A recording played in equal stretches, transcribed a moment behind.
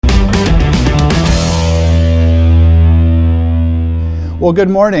Well,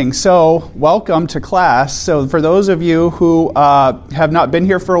 good morning. So, welcome to class. So, for those of you who have not been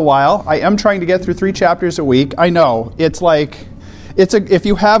here for a while, I am trying to get through 3 chapters a week. I know, if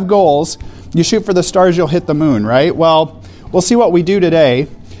you have goals, you shoot for the stars, you'll hit the moon, right? Well, we'll see what we do today.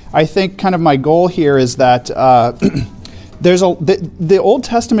 I think kind of my goal here is that the Old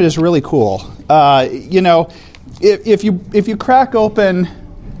Testament is really cool. If you crack open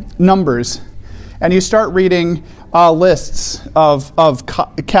Numbers and you start reading lists of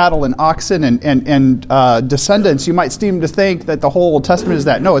cattle and oxen and descendants, you might seem to think that the whole Old Testament is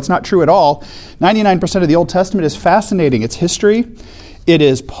that. No, it's not true at all. 99% of the Old Testament is fascinating. It's history. It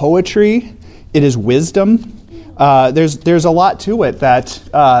is poetry. It is wisdom. There's a lot to it that,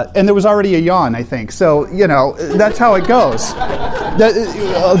 and there was already a yawn, I think. So, that's how it goes.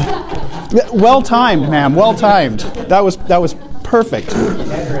 Well timed, ma'am. Well timed. That was perfect.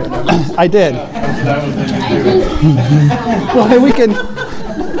 I did.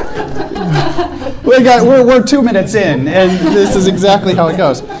 Well, we're 2 minutes in, and this is exactly how it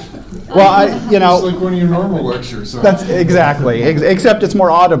goes. Well, it's like one of your normal lectures. Huh? That's exactly, except it's more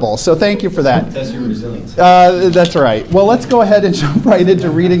audible. So thank you for that. That's your resilience. That's right. Well, let's go ahead and jump right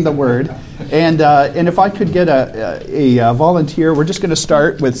into reading the Word. And if I could get a volunteer, we're just going to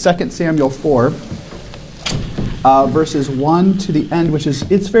start with 2 Samuel 4, verses 1 to the end,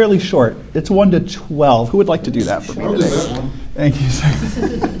 it's fairly short. It's 1 to 12. Who would like to do that for me I'll today? do that one. Thank you, sir.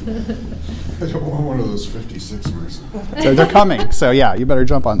 I don't want one of those 56 verses. So they're coming. So yeah, you better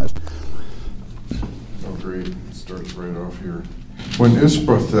jump on this. Oh, great. It starts right off here. When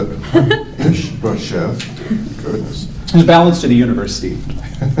Ishbosheth, goodness, There's balance to the universe, Steve.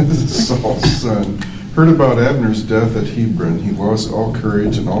 Saul's son, heard about Abner's death at Hebron, he lost all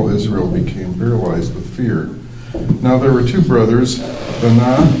courage and all Israel became paralyzed with fear. Now there were 2 brothers,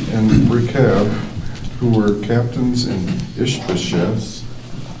 Baanah and Rechab, who were captains in Ishbosheth's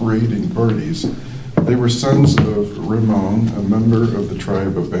raiding parties. They were sons of Rimmon, a member of the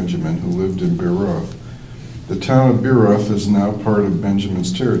tribe of Benjamin, who lived in Beeroth. The town of Beeroth is now part of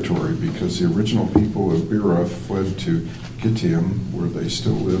Benjamin's territory because the original people of Beeroth fled to Gittim, where they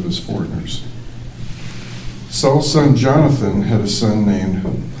still live as foreigners. Saul's son Jonathan had a son named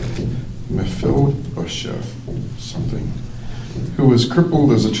Mephibosheth, who was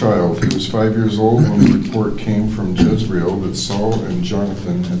crippled as a child. He was 5 years old when the report came from Jezreel that Saul and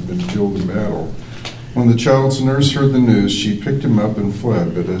Jonathan had been killed in battle. When the child's nurse heard the news, she picked him up and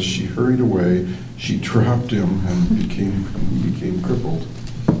fled, but as she hurried away, she dropped him and became crippled.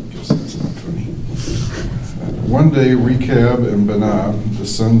 I guess that's not funny. One day, Rechab and Baanah, the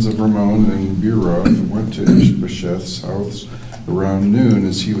sons of Rimmon and Beeroth, went to Ishbosheth's house around noon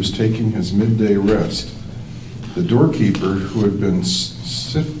as he was taking his midday rest. The doorkeeper, who had been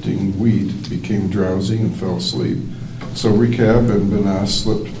sifting wheat, became drowsy and fell asleep. So Rechab and Baanah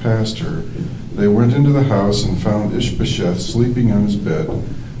slipped past her. They went into the house and found Ishbosheth sleeping on his bed.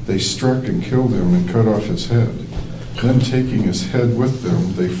 They struck and killed him and cut off his head. Then, taking his head with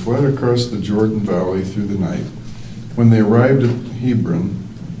them, they fled across the Jordan Valley through the night. When they arrived at Hebron,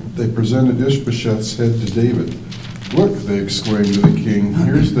 they presented Ishbosheth's head to David. "Look," they exclaimed to the king,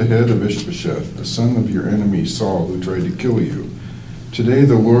 "here's the head of Ishbosheth, the son of your enemy Saul, who tried to kill you. Today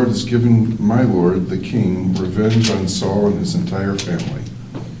the Lord has given my lord, the king, revenge on Saul and his entire family."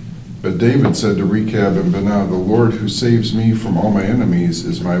 But David said to Rechab and Baanah, "The Lord who saves me from all my enemies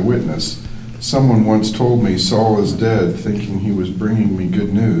is my witness. Someone once told me Saul is dead, thinking he was bringing me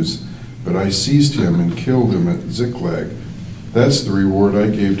good news, but I seized him and killed him at Ziklag. That's the reward I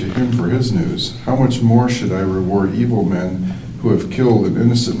gave to him for his news. How much more should I reward evil men who have killed an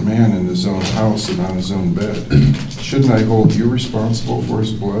innocent man in his own house and on his own bed? Shouldn't I hold you responsible for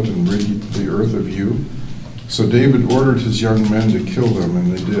his blood and rid the earth of you?" So David ordered his young men to kill them,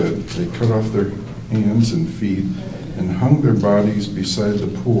 and they did. They cut off their hands and feet and hung their bodies beside the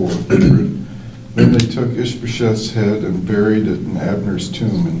pool of Hebron. Then they took Ishbosheth's head and buried it in Abner's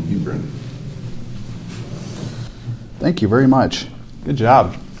tomb in Hebron. Thank you very much. Good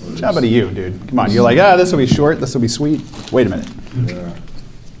job. Good job out of you, dude. Come on, you're like, this will be short, this will be sweet. Wait a minute. Yeah.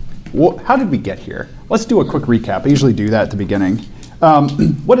 How did we get here? Let's do a quick recap. I usually do that at the beginning.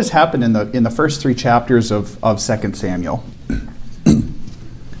 What has happened in the first 3 chapters of 2 Samuel?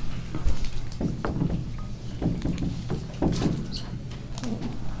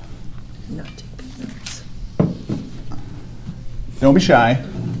 Don't be shy.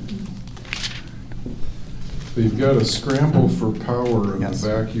 They've got to scramble for power in Yes. the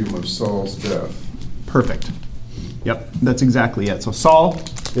vacuum of Saul's death. Perfect. Yep, that's exactly it. So Saul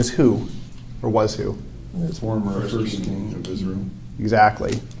is who, or was who? Former first king of Israel.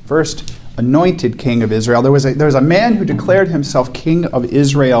 Exactly. First anointed king of Israel. There was a man who declared himself king of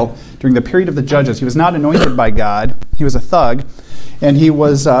Israel during the period of the judges. He was not anointed by God. He was a thug, and he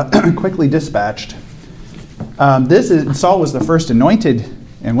was quickly dispatched. Saul was the first anointed.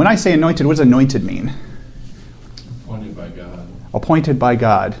 And when I say anointed, what does anointed mean? Appointed by God. Appointed by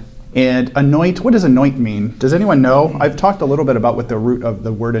God. And anoint, what does anoint mean? Does anyone know? I've talked a little bit about what the root of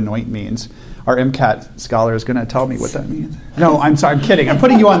the word anoint means. Our MCAT scholar is going to tell me what that means. No, I'm sorry, I'm kidding. I'm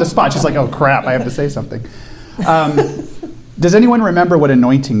putting you on the spot. She's like, oh crap, I have to say something. Does anyone remember what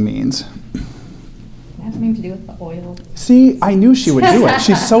anointing means? It has something to do with the oil. See, I knew she would do it.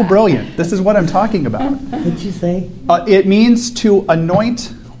 She's so brilliant. This is what I'm talking about. What'd you say? It means to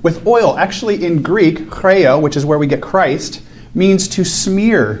anoint with oil. Actually, in Greek, chreo, which is where we get Christ, means to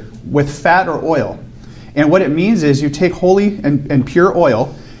smear with fat or oil. And what it means is you take holy and pure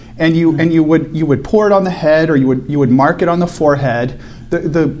oil, and you would pour it on the head, or you would mark it on the forehead.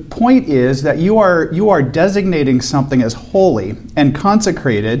 The point is that you are designating something as holy and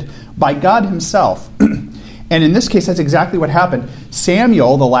consecrated by God himself. And in this case, that's exactly what happened.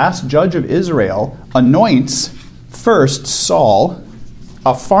 Samuel, the last judge of Israel, anoints first Saul,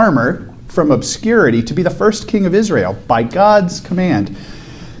 a farmer from obscurity, to be the first king of Israel by God's command.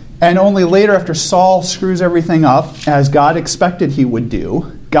 And only later, after Saul screws everything up, as God expected he would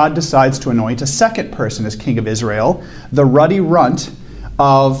do, God decides to anoint a second person as king of Israel, the ruddy runt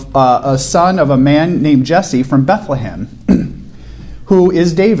of a son of a man named Jesse from Bethlehem, who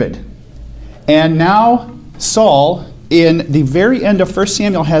is David. And now Saul, in the very end of 1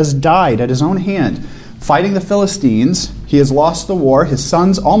 Samuel, has died at his own hand, fighting the Philistines. He has lost the war. His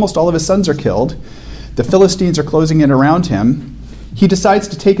sons, almost all of his sons are killed. The Philistines are closing in around him. He decides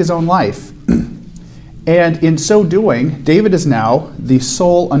to take his own life. And in so doing, David is now the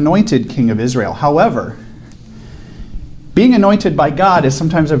sole anointed king of Israel. However, being anointed by God is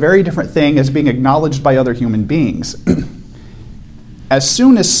sometimes a very different thing as being acknowledged by other human beings. As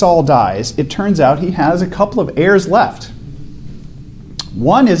soon as Saul dies, it turns out he has a couple of heirs left.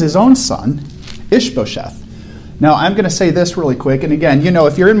 One is his own son, Ishbosheth. Now, I'm going to say this really quick. And again,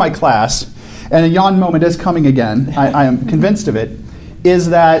 if you're in my class, and a yawn moment is coming again, I am convinced of it, is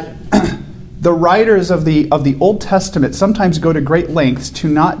that the writers of the Old Testament sometimes go to great lengths to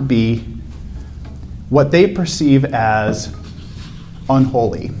not be what they perceive as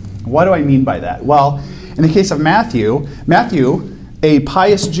unholy. What do I mean by that? Well, in the case of Matthew, a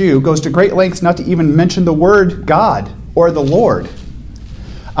pious Jew, goes to great lengths not to even mention the word God or the Lord.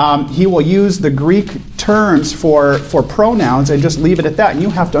 He will use the Greek terms for pronouns and just leave it at that. And you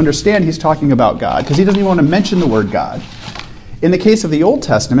have to understand he's talking about God, because he doesn't even want to mention the word God. In the case of the Old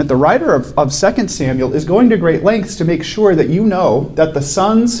Testament, the writer of 2 Samuel is going to great lengths to make sure that you know that the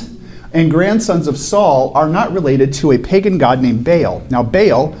sons and grandsons of Saul are not related to a pagan god named Baal. Now,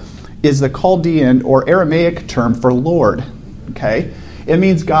 Baal is the Chaldean or Aramaic term for Lord. Okay? It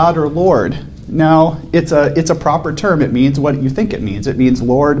means God or Lord. Now, it's a proper term. It means what you think it means. It means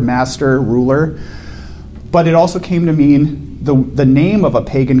Lord, Master, Ruler. But it also came to mean the name of a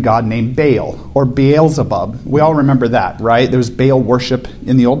pagan god named Baal, or Beelzebub. We all remember that, right? There was Baal worship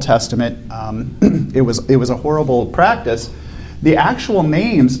in the Old Testament. It was a horrible practice. The actual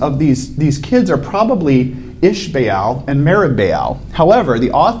names of these kids are probably Ishbaal and Meribbaal. However,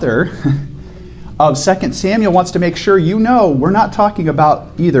 the author of 2 Samuel wants to make sure we're not talking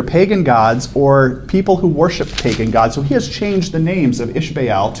about either pagan gods or people who worship pagan gods. So he has changed the names of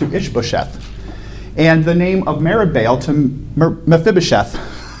Ishbaal to Ishbosheth, and the name of Meribbaal to Mephibosheth.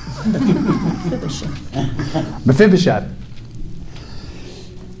 Mephibosheth.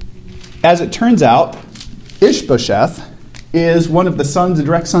 As it turns out, Ishbosheth is one of the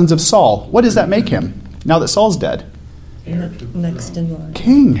direct sons of Saul. What does that make him now that Saul's dead? Next in line.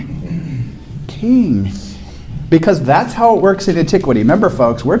 King. Because that's how it works in antiquity. Remember,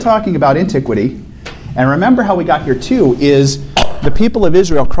 folks, we're talking about antiquity. And remember how we got here, too, is the people of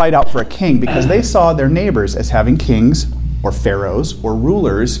Israel cried out for a king because they saw their neighbors as having kings or pharaohs or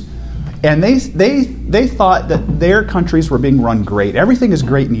rulers. And they thought that their countries were being run great. Everything is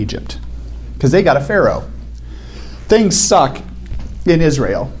great in Egypt because they got a pharaoh. Things suck in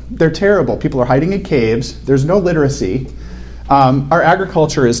Israel. They're terrible. People are hiding in caves. There's no literacy. Our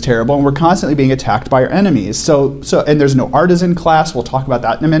agriculture is terrible, and we're constantly being attacked by our enemies. And there's no artisan class. We'll talk about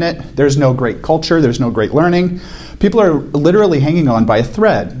that in a minute. There's no great culture. There's no great learning. People are literally hanging on by a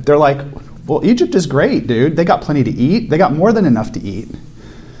thread. They're like, well, Egypt is great, dude. They got plenty to eat. They got more than enough to eat.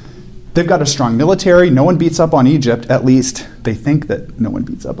 They've got a strong military. No one beats up on Egypt. At least they think that no one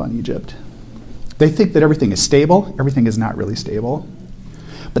beats up on Egypt. They think that everything is stable. Everything is not really stable.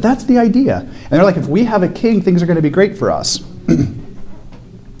 But that's the idea. And they're like, if we have a king, things are going to be great for us.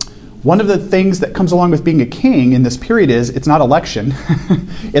 One of the things that comes along with being a king in this period is it's not election.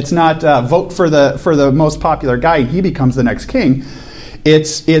 It's not vote for the most popular guy and he becomes the next king.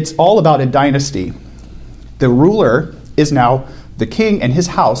 It's all about a dynasty. The ruler is now the king, and his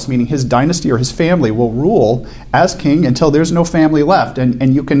house, meaning his dynasty or his family, will rule as king until there's no family left.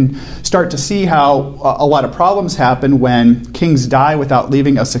 And you can start to see how a lot of problems happen when kings die without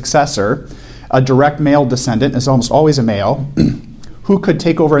leaving a successor. A direct male descendant is almost always a male. Who could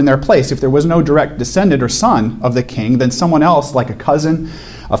take over in their place? If there was no direct descendant or son of the king, then someone else, like a cousin,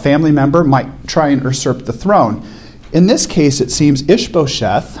 a family member, might try and usurp the throne. In this case, it seems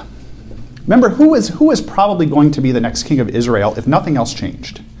Ishbosheth. Remember, who is probably going to be the next king of Israel if nothing else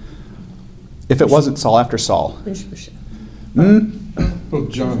changed? If it wasn't Saul after Saul? Ishbosheth. Well,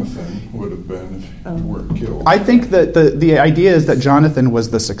 Jonathan would have been if he weren't killed. I think that the idea is that Jonathan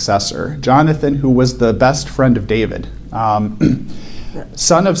was the successor. Jonathan, who was the best friend of David.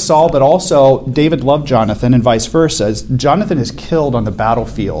 Son of Saul, but also David loved Jonathan and vice versa. Jonathan is killed on the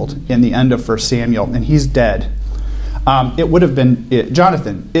battlefield in the end of 1 Samuel, and he's dead. It would have been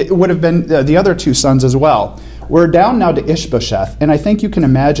Jonathan. It would have been the other two sons as well. We're down now to Ishbosheth, and I think you can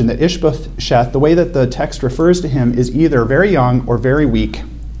imagine that Ishbosheth, the way that the text refers to him, is either very young or very weak,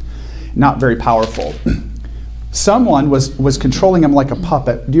 not very powerful. Someone was controlling him like a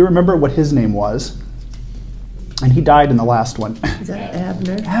puppet. Do you remember what his name was? And he died in the last one. Is that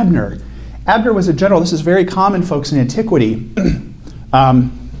Abner? Abner. Abner was a general. This is very common, folks, in antiquity.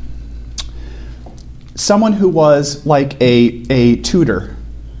 Someone who was like a tutor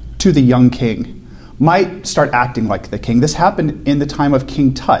to the young king might start acting like the king. This happened in the time of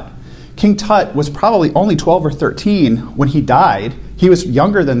King Tut. King Tut was probably only 12 or 13 when he died. He was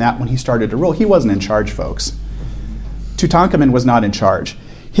younger than that when he started to rule. He wasn't in charge, folks. Tutankhamun was not in charge.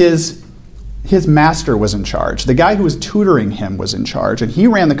 His master was in charge. The guy who was tutoring him was in charge, and he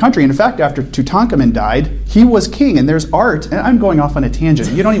ran the country. In fact, after Tutankhamun died, he was king, and there's art. And I'm going off on a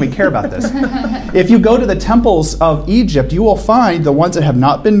tangent. You don't even care about this. If you go to the temples of Egypt, you will find the ones that have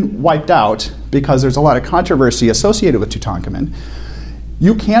not been wiped out, because there's a lot of controversy associated with Tutankhamun.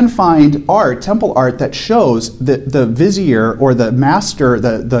 You can find art, temple art, that shows the vizier or the master,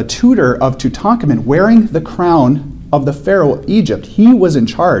 the tutor of Tutankhamun wearing the crown of the pharaoh of Egypt. He was in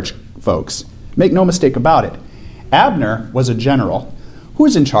charge, folks. Make no mistake about it. Abner was a general. Who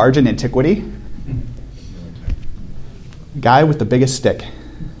was in charge in antiquity? The guy with the biggest stick.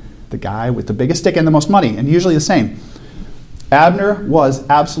 The guy with the biggest stick and the most money, and usually the same. Abner was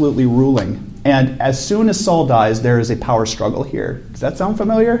absolutely ruling. And as soon as Saul dies, there is a power struggle here. Does that sound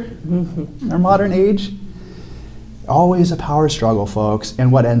familiar? In our modern age? Always a power struggle, folks.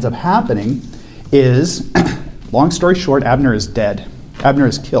 And what ends up happening is, long story short, Abner is dead. Abner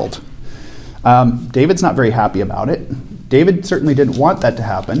is killed. David's not very happy about it. David certainly didn't want that to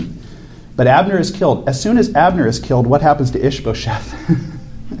happen. But Abner is killed. As soon as Abner is killed, what happens to Ishbosheth?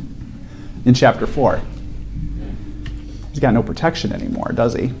 In chapter 4. He's got no protection anymore,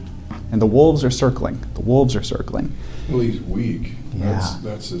 does he? And the wolves are circling. The wolves are circling. Well, he's weak. Yeah.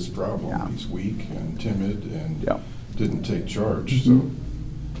 That's his problem. Yeah. He's weak and timid and Yep. didn't take charge. So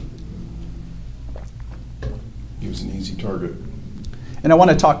he was an easy target. And I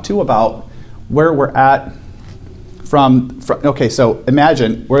want to talk, too, about where we're at from okay, so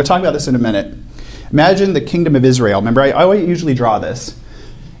imagine, we're going to talk about this in a minute. Imagine the kingdom of Israel. Remember, I usually draw this.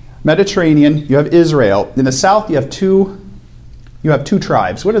 Mediterranean, you have Israel. In the south, you have two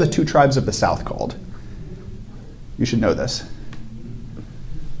tribes. What are the two tribes of the south called? You should know this.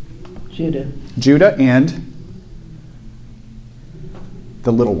 Judah and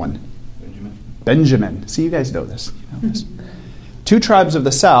the little one. Benjamin. See, you guys know this. Two tribes of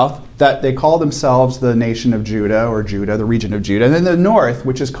the south that they call themselves the nation of Judah, or Judah, the region of Judah. And then the north,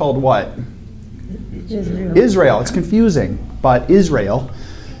 which is called what? Israel. It's confusing, but Israel.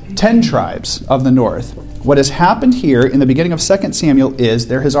 10 tribes of the north. What has happened here in the beginning of 2 Samuel is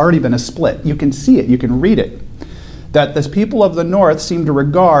there has already been a split. You can see it. You can read it. That the people of the north seem to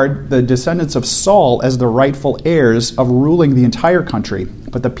regard the descendants of Saul as the rightful heirs of ruling the entire country.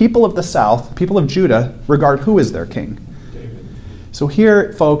 But the people of the south, the people of Judah, regard who is their king? David. So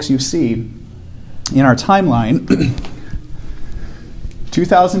here, folks, you see in our timeline,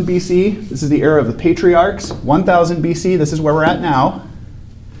 2000 BC, this is the era of the patriarchs. 1000 BC, this is where we're at now.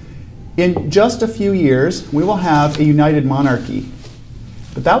 In just a few years, we will have a united monarchy.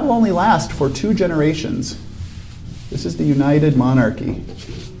 But that will only last for 2 generations. This is the united monarchy.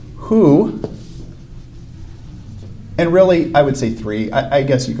 Who, and really, I would say 3. I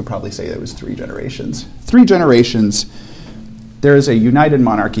guess you could probably say it was 3 generations. 3 generations there is a united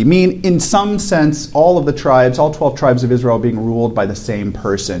monarchy. Mean, in some sense, all of the tribes, all 12 tribes of Israel, being ruled by the same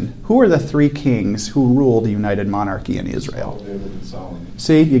person. Who are the three kings who ruled a united monarchy in Israel? Saul, David, and Solomon.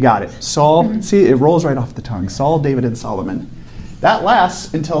 See, you got it. Saul, see, it rolls right off the tongue. Saul, David, and Solomon. That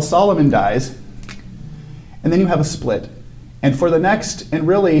lasts until Solomon dies, and then you have a split. And for the next, and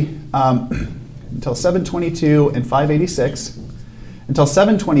really, until 722 and 586, until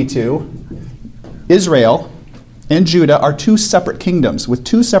 722, Israel and Judah are two separate kingdoms with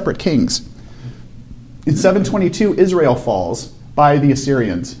two separate kings. In 722, Israel falls by the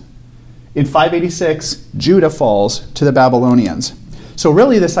Assyrians. In 586, Judah falls to the Babylonians. So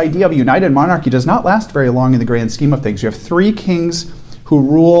really, this idea of a united monarchy does not last very long in the grand scheme of things. You have three kings who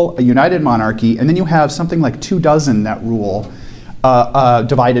rule a united monarchy, and then you have something like 24 that rule a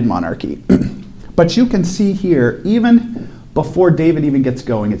divided monarchy. But you can see here, even before David even gets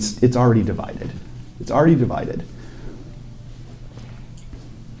going, it's already divided. It's already divided.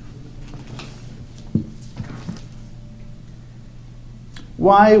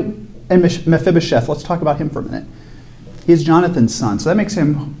 Why, and Mephibosheth, let's talk about him for a minute. He's Jonathan's son, so that makes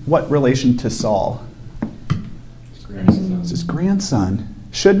him what relation to Saul? His grandson. It's his grandson.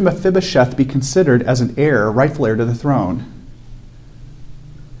 Should Mephibosheth be considered as an heir, rightful heir to the throne?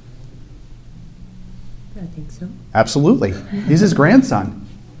 I think so. Absolutely. He's his grandson.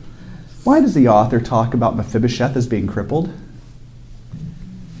 Why does the author talk about Mephibosheth as being crippled?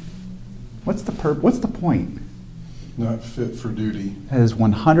 What's the point? Not fit for duty. That is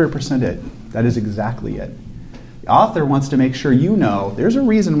 100% it. That is exactly it. The author wants to make sure you know there's a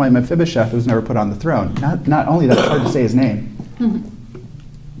reason why Mephibosheth was never put on the throne. Not only that, it's hard to say his name.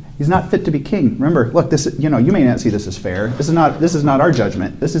 He's not fit to be king. Remember, look, this, you may not see this as fair. This is not our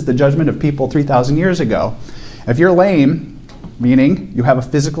judgment. This is the judgment of people 3,000 years ago. If you're lame, meaning you have a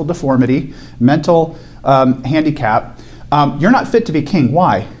physical deformity, mental handicap, you're not fit to be king.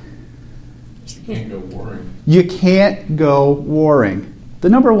 Why? You can't go warring. You can't go warring. The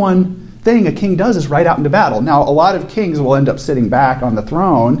number one thing a king does is ride out into battle. Now, a lot of kings will end up sitting back on the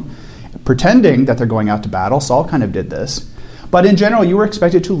throne, pretending that they're going out to battle. Saul kind of did this. But in general, you were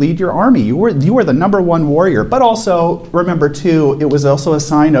expected to lead your army. You were the number one warrior. But also, remember too, it was also a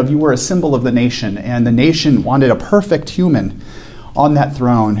sign of you were a symbol of the nation, and the nation wanted a perfect human on that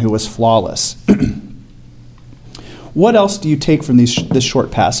throne who was flawless. What else do you take from this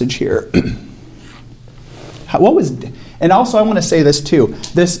short passage here? And also, I want to say this too.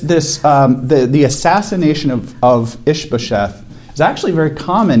 The assassination of Ishbosheth is actually very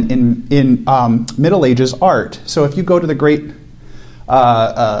common in Middle Ages art. So if you go to the great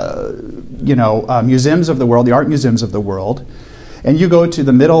museums of the world, the art museums of the world, and you go to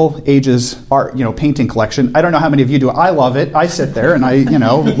the Middle Ages art, painting collection. I don't know how many of you do. I love it. I sit there and I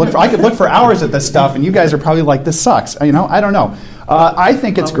could look for hours at this stuff, and you guys are probably like, this sucks. I don't know. I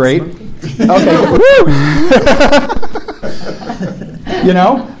think it's great. Okay.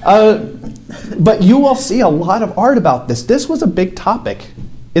 But you will see a lot of art about this. This was a big topic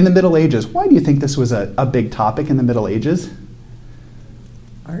in the Middle Ages. Why do you think this was a big topic in the Middle Ages?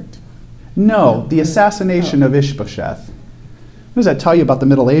 Art? No, the assassination of Ishbosheth. What does that tell you about the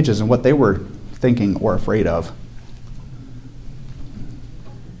Middle Ages and what they were thinking or afraid of?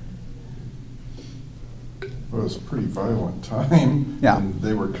 Well, it was a pretty violent time. Yeah. And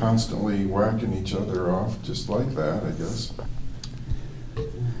they were constantly whacking each other off just like that, I guess.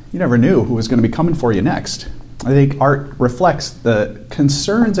 You never knew who was going to be coming for you next. I think art reflects the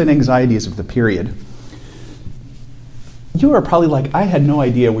concerns and anxieties of the period. You are probably like, I had no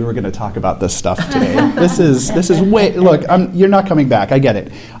idea we were going to talk about this stuff today. This is way, look, you're not coming back, I get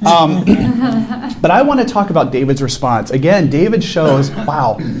it. But I want to talk about David's response. Again, David shows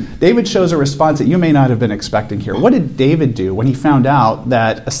a response that you may not have been expecting here. What did David do when he found out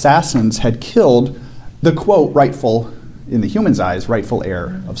that assassins had killed the, quote, rightful, in the human's eyes, rightful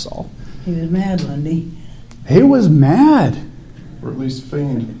heir of Saul? He was mad, wasn't he? He was mad. Or at least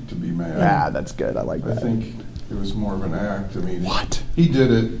feigned to be mad. Ah, that's good, I like that. I think it was more of an act. I mean, What? He did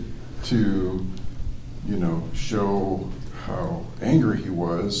it to, show how angry he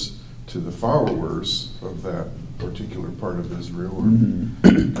was to the followers of that particular part of Israel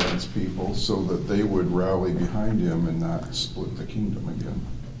or God's people, so that they would rally behind him and not split the kingdom again.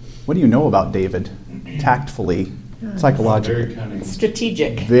 What do you know about David? Tactfully, psychologically. Very cunning.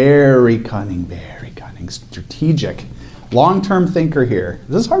 Strategic. Very cunning, strategic. Long-term thinker here.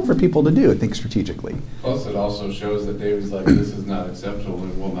 This is hard for people to do, think strategically. Plus, it also shows that David's like, this is not acceptable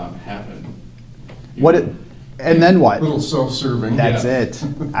and will not happen. And then what? A little self-serving. That's Yes.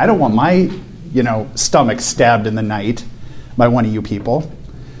 it. I don't want my, stomach stabbed in the night by one of you people.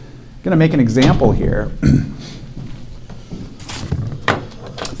 I'm going to make an example here.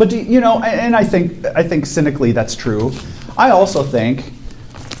 But and I think cynically that's true. I also think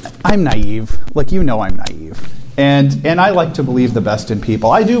I'm naive. Like I'm naive. And I like to believe the best in people.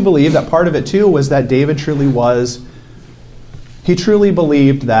 I do believe that part of it too was that David truly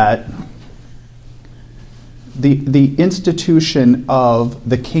believed that the institution of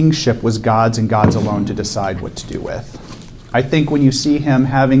the kingship was God's and God's alone to decide what to do with. I think when you see him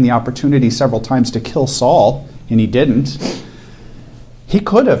having the opportunity several times to kill Saul, and he didn't, he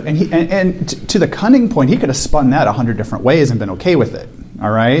could have, and to the cunning point, he could have spun that 100 different ways and been okay with it.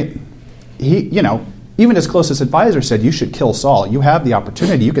 All right, even his closest advisor said, "You should kill Saul. You have the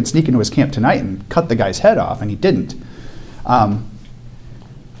opportunity. You could sneak into his camp tonight and cut the guy's head off," and he didn't. I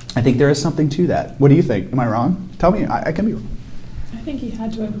think there is something to that. What do you think? Am I wrong? Tell me. I can be wrong. I think he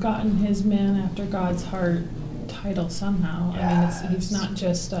had to have gotten his man after God's heart title somehow. Yes. I mean, he's not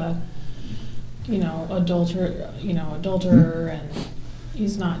just a, adulterer, and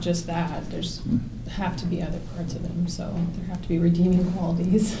he's not just that. There's have to be other parts of him, so there have to be redeeming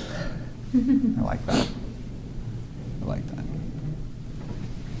qualities. I like that.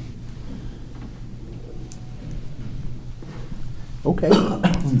 Okay.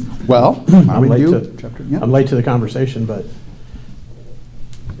 Well, I'm late to the conversation, but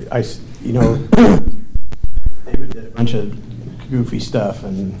David did a bunch of goofy stuff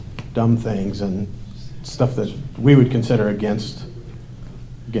and dumb things and stuff that we would consider against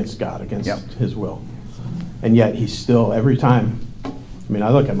God, against His will. And yet He's still, every time,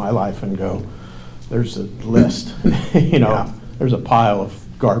 I look at my life and go, there's a list, there's a pile of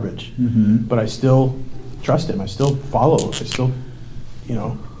garbage, but I still trust Him. I still follow. I still,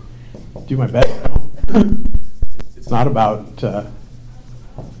 do my best. It's not about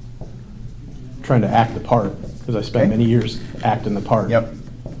trying to act the part, because I spent many years acting the part,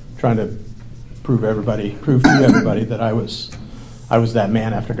 trying to prove to everybody that I was that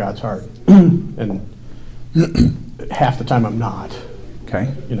man after God's heart, and half the time I'm not. Okay.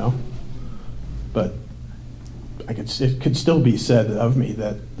 But it could still be said of me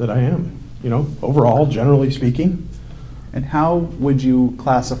that I am. Overall, generally speaking. And how would you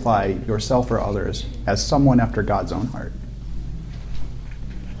classify yourself or others as someone after God's own heart?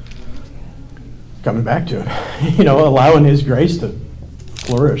 Coming back to it, allowing His grace to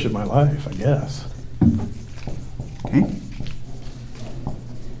flourish in my life, I guess. Okay.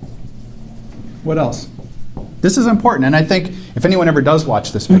 What else? This is important, and I think if anyone ever does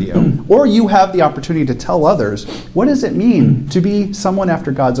watch this video, or you have the opportunity to tell others, what does it mean to be someone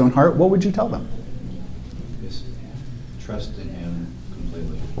after God's own heart? What would you tell them? Just trust in Him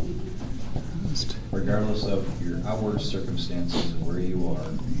completely. Regardless of your outward circumstances, where you are,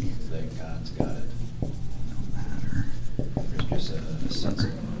 that God's got it. No matter. There's just a sense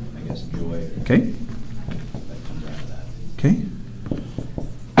of, joy. Okay. That comes out of that. Okay.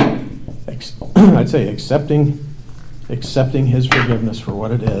 I'd say accepting His forgiveness for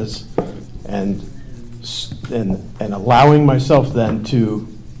what it is, and allowing myself then to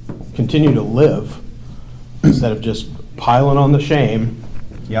continue to live instead of just piling on the shame.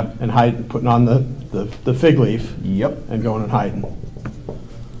 Yep. And putting on the fig leaf. Yep. And going and hiding.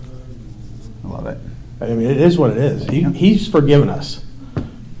 I love it. It is what it is. He's forgiven us.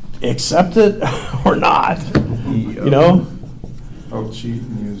 Accept it or not. I'll cheat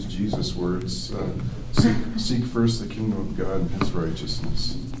and use Jesus' words. Seek first the kingdom of God and His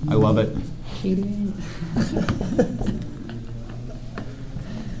righteousness. I love it.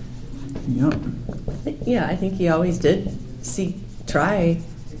 Yep. Yeah, I think he always did try.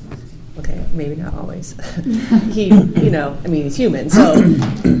 Okay, maybe not always. He's human, so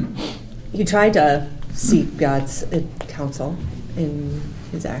he tried to seek God's counsel in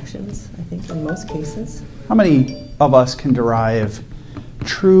his actions, I think, in most cases. How many of us can derive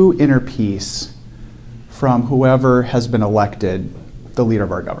true inner peace from whoever has been elected the leader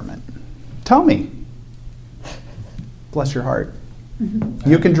of our government? Tell me. Bless your heart. Mm-hmm.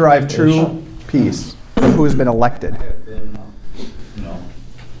 You can derive true peace from who has been elected.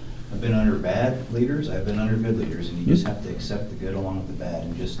 I've been under bad leaders, I've been under good leaders, and you just have to accept the good along with the bad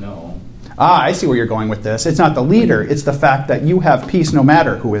and just know. I see where you're going with this. It's not the leader, it's the fact that you have peace no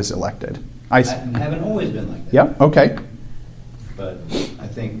matter who is elected. I haven't always been like that. Yep, okay. But I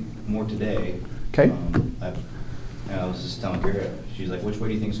think more today. Okay. I was just telling Garrett, she's like, which way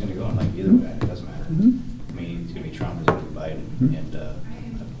do you think it's going to go? I'm like, either way, it doesn't matter. Mm-hmm. It's going to be Trump, it's going to be Biden, and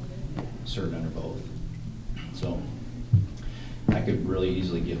I've served under both. So I could really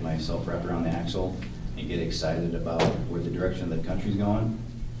easily get myself wrapped around the axle and get excited about where the direction of the country's going.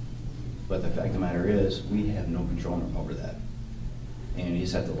 But the fact of the matter is, we have no control over that. And you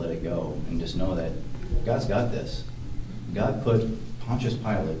just have to let it go and just know that God's got this. God put Pontius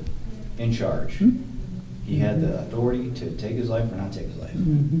Pilate in charge. He had the authority to take his life or not take his life.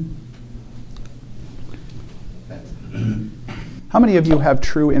 How many of you have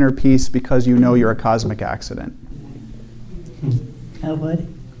true inner peace because you know you're a cosmic accident? How what?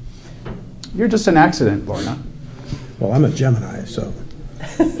 You're just an accident, Lorna. Well, I'm a Gemini, so.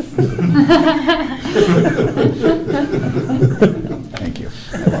 Thank you.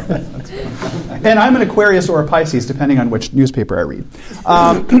 I love that. That's good. And I'm an Aquarius or a Pisces, depending on which newspaper I read.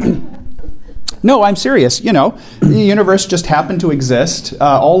 No, I'm serious. You know, the universe just happened to exist.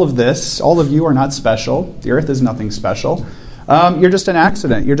 All of you are not special. The earth is nothing special. You're just an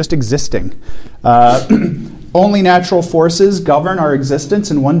accident. You're just existing. Only natural forces govern our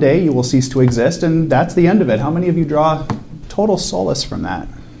existence, and one day you will cease to exist, and that's the end of it. How many of you draw total solace from that?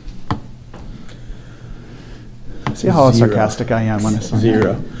 See how Zero. sarcastic I am when I say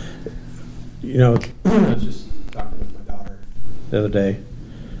Zero. You know, I was just talking with my daughter the other day.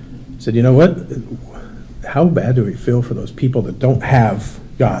 I said, you know what? How bad do we feel for those people that don't have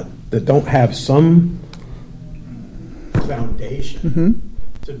God, that don't have some foundation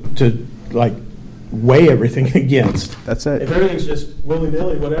to like weigh everything against? That's it. If everything's just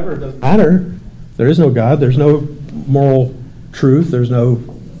willy-nilly, whatever, it doesn't matter. There is no God. There's no moral truth. There's no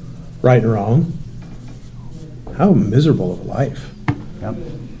right and wrong. How miserable of a life. Yep.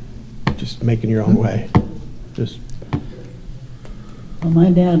 Just making your own way. Just Well,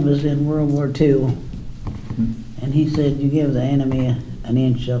 my dad was in World War II, and he said, you give the enemy an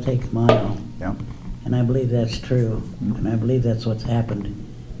inch, they'll take a mile. Yep. And I believe that's true, and I believe that's what's happened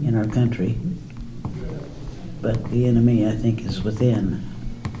in our country. But the enemy, I think, is within.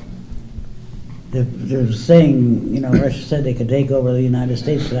 There's a saying, you know, Russia said they could take over the United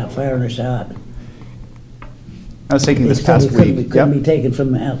States without firing a shot. I was thinking They this said past it couldn't week. couldn't be taken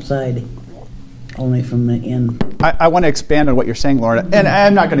from the outside, only from the in. I want to expand on what you're saying, Laura, and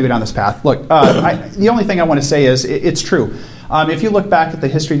I'm not going to go down this path. Look, the only thing I want to say is it's true. If you look back at the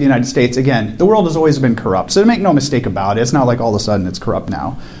history of the United States, again, the world has always been corrupt. So make no mistake about it. It's not like all of a sudden it's corrupt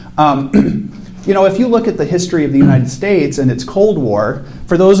now. You know, if you look at the history of the United States and its Cold War,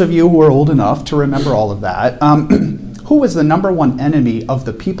 for those of you who are old enough to remember all of that, who was the number one enemy of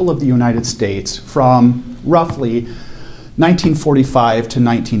the people of the United States from roughly 1945 to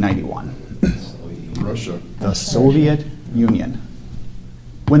 1991? Russia. The Soviet Union.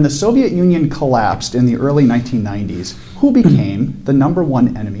 When the Soviet Union collapsed in the early 1990s, who became the number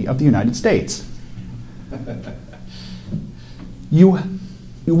one enemy of the United States? You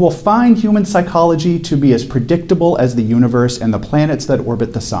will find human psychology to be as predictable as the universe and the planets that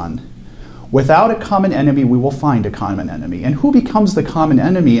orbit the sun. Without a common enemy, we will find a common enemy. And who becomes the common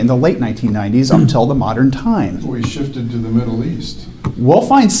enemy in the late 1990s until the modern time? We shifted to the Middle East. We'll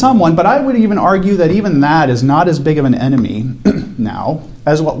find someone, but I would even argue that even that is not as big of an enemy now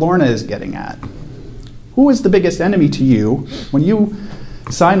as what Lorna is getting at. Who is the biggest enemy to you when you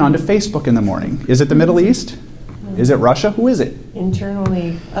sign on to Facebook in the morning? Is it the Middle East? Is it Russia? Who is it?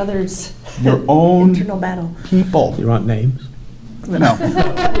 Internally, others. Your own internal battle. people. you want names? No.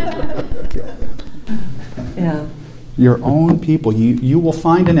 Yeah. Your own people. You will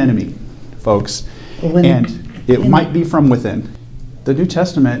find an enemy, folks. When- And it might be from within. The New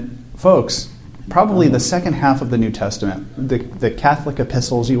Testament, folks, probably the second half of the New Testament, the Catholic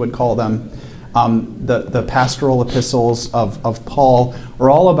epistles, you would call them, the pastoral epistles of Paul, are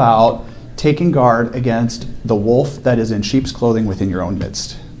all about taking guard against the wolf that is in sheep's clothing within your own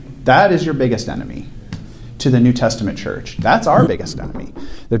midst. That is your biggest enemy to the New Testament church. That's our biggest enemy.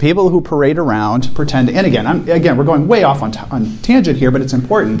 The people who parade around, pretend, and again, we're going way off on tangent here, but it's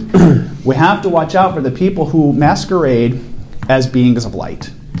important. We have to watch out for the people who masquerade as beings of light.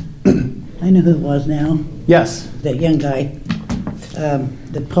 I know who it was now. Yes. That young guy,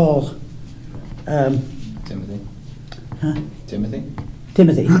 that Paul, Timothy? huh? Timothy?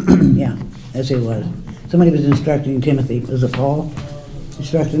 Timothy. Yeah, that's who it was. Somebody was instructing Timothy. Was it Paul?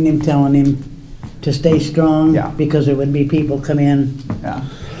 Instructing him, telling him to stay strong, Yeah. because there would be people come in Yeah.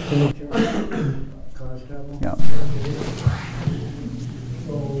 to the church, cause trouble. Yeah.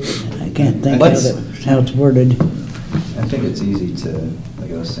 I can't think Let's- how it's worded. I think it's easy to,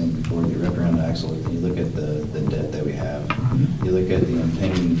 like I was saying before, get wrapped around the axle. You look at the debt that we have. You look at the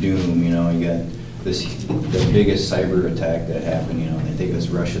impending doom, you got the biggest cyber attack that happened, and they think it was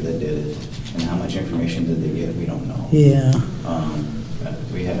Russia that did it. And how much information did they get? We don't know. Yeah.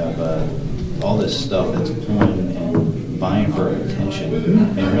 We have all this stuff that's pulling and vying for our attention,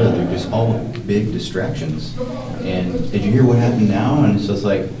 and really they're just all big distractions. And did you hear what happened now? And it's just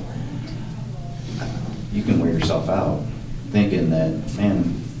like, you can wear yourself out thinking that,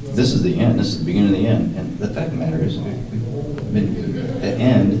 man, this is the end. This is the beginning of the end. And the fact of the matter is, we've been at the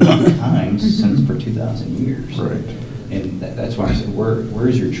end of times since for 2,000 years. Right. And that's why I said, where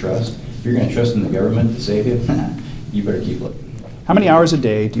is your trust? If you're going to trust in the government to save you, you better keep looking. How many hours a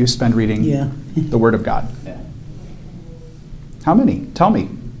day do you spend reading the Word of God? Yeah. How many? Tell me.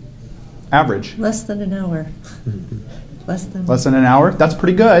 Average. Less than an hour. Less than an hour? That's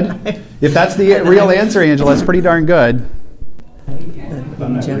pretty good. If that's the real answer, Angela, it's pretty darn good.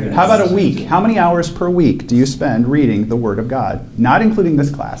 How about a week? How many hours per week do you spend reading the Word of God? Not including this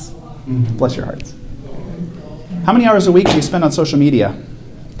class. Bless your hearts. How many hours a week do you spend on social media?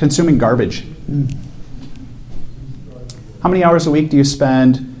 Consuming garbage. How many hours a week do you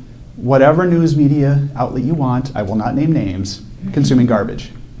spend, whatever news media outlet you want, I will not name names, consuming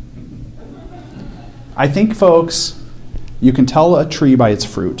garbage? I think, folks, you can tell a tree by its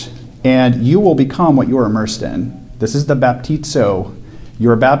fruit, and you will become what you are immersed in. This is the baptizo. You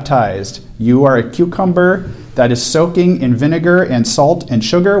are baptized. You are a cucumber that is soaking in vinegar and salt and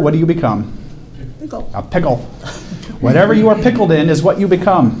sugar. What do you become? Pickle. A pickle. Whatever you are pickled in is what you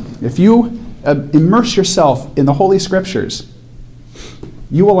become. If you immerse yourself in the Holy Scriptures,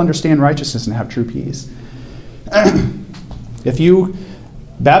 you will understand righteousness and have true peace. If you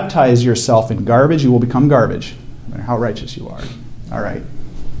baptize yourself in garbage, you will become garbage, no matter how righteous you are. All right.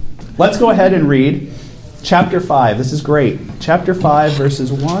 Let's go ahead and read chapter 5. This is great. Chapter 5,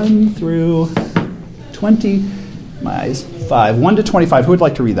 verses 1 through 25. 1 to 25. Who would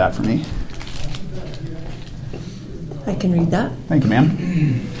like to read that for me? I can read that. Thank you,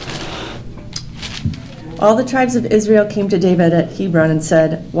 ma'am. All the tribes of Israel came to David at Hebron and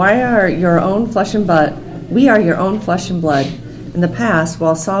said, "We are your own flesh and blood. In the past,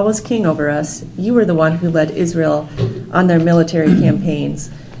 while Saul was king over us, you were the one who led Israel on their military campaigns.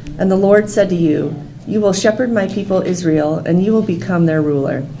 And the Lord said to you, 'You will shepherd my people Israel, and you will become their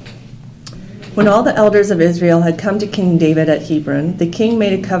ruler.'" When all the elders of Israel had come to King David at Hebron, the king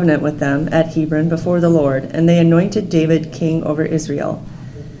made a covenant with them at Hebron before the Lord, and they anointed David king over Israel.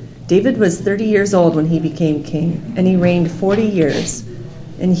 David was 30 years old when he became king, and he reigned 40 years.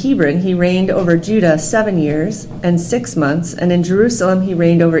 In Hebron he reigned over Judah 7 years and 6 months, and in Jerusalem he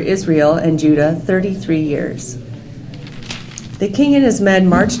reigned over Israel and Judah 33 years. The king and his men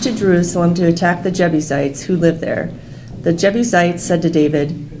marched to Jerusalem to attack the Jebusites who lived there. The Jebusites said to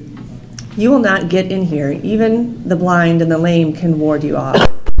David, "You will not get in here. Even the blind and the lame can ward you off."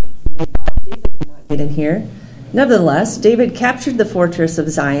 They thought, "David cannot get in here." Nevertheless, David captured the fortress of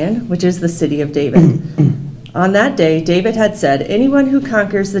Zion, which is the city of David. On that day, David had said, "Anyone who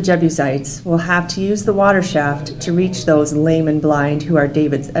conquers the Jebusites will have to use the water shaft to reach those lame and blind who are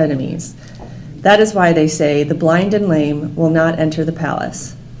David's enemies." That is why they say, "The blind and lame will not enter the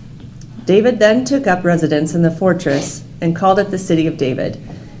palace." David then took up residence in the fortress and called it the City of David.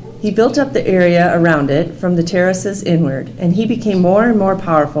 He built up the area around it from the terraces inward, and he became more and more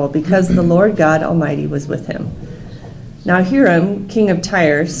powerful because the Lord God Almighty was with him. Now Hiram, king of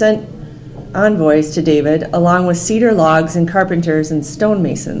Tyre, sent envoys to David along with cedar logs and carpenters and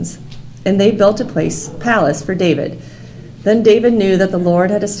stonemasons, and they built a palace for David. Then David knew that the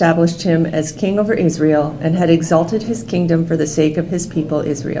Lord had established him as king over Israel and had exalted his kingdom for the sake of his people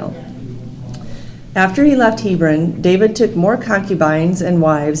Israel. After he left Hebron, David took more concubines and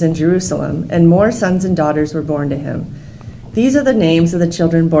wives in Jerusalem, and more sons and daughters were born to him. These are the names of the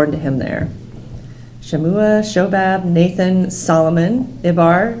children born to him there: Shemua, Shobab, Nathan, Solomon,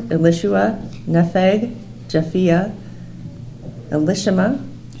 Ibar, Elishua, Nepheg, Japhia, Elishama,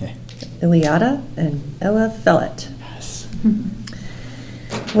 Eliada, and Eliphelet. Yes.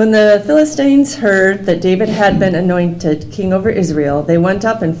 When the Philistines heard that David had been anointed king over Israel, they went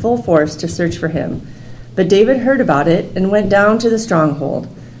up in full force to search for him. But David heard about it and went down to the stronghold.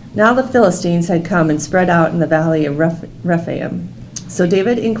 Now the Philistines had come and spread out in the valley of Rephaim. So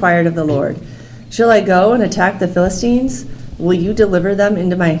David inquired of the Lord, "Shall I go and attack the Philistines? Will you deliver them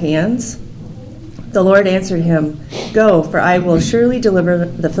into my hands?" The Lord answered him, "Go, for I will surely deliver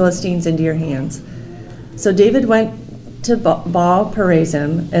the Philistines into your hands." So David went to Baal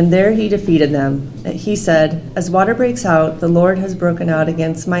Perazim, and there he defeated them. He said, "As water breaks out, the Lord has broken out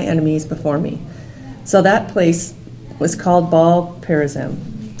against my enemies before me." So that place was called Baal Perazim.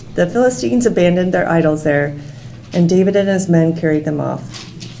 The Philistines abandoned their idols there, and David and his men carried them off.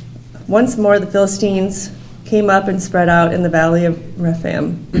 Once more the Philistines came up and spread out in the valley of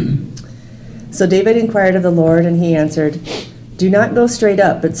Rephaim. So David inquired of the Lord, and he answered, "Do not go straight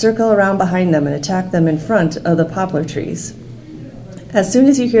up, but circle around behind them and attack them in front of the poplar trees. As soon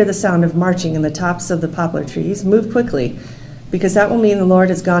as you hear the sound of marching in the tops of the poplar trees, move quickly, because that will mean the Lord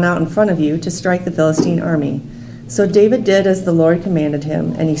has gone out in front of you to strike the Philistine army." So David did as the Lord commanded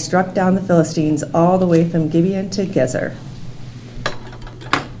him, and he struck down the Philistines all the way from Gibeon to Gezer.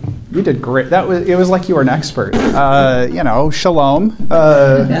 You did great. It was like you were an expert. Shalom.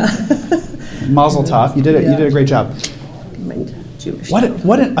 Mazel tov. You did it. You did a great job. Jewish. What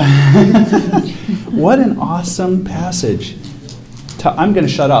an awesome passage. I'm going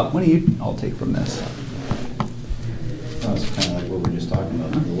to shut up. What do you all take from this? Well, it's kind of like what we were just talking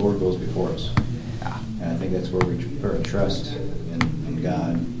about. The Lord goes before us. And I think that's where we put our trust in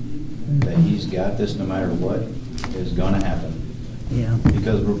God, that He's got this no matter what is going to happen. Yeah.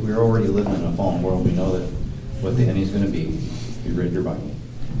 Because we're already living in a fallen world. We know that what the end's going to be. You read your Bible.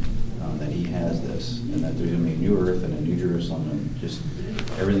 That He has this, and that there's going to be a new earth and a new Jerusalem, and just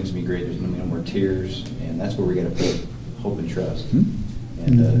everything's going to be great. There's going to be no more tears, and that's where we got to put hope and trust,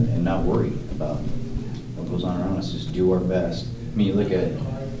 and not worry about what goes on around us. Just do our best. I mean, you look at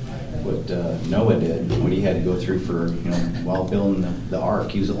what Noah did, what he had to go through for, while building the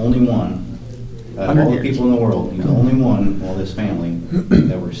ark. He was the only one. Out of all the people in the world, he was the only one, all this family,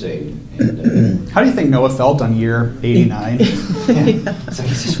 that were saved. And, how do you think Noah felt on year 89? It's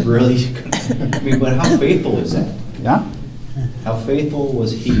like, is this really? I mean, but how faithful is that? Yeah. How faithful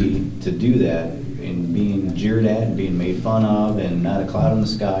was he to do that, and being jeered at and being made fun of, and not a cloud in the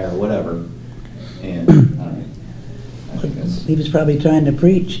sky or whatever? And I don't know. I think that's. He was probably trying to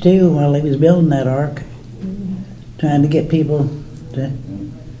preach too while he was building that ark, trying to get people to.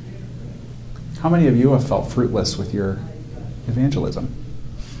 How many of you have felt fruitless with your evangelism?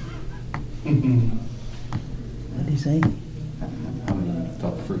 What did he say? How many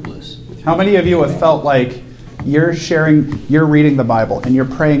felt fruitless? How many of you have felt like you're reading the Bible and you're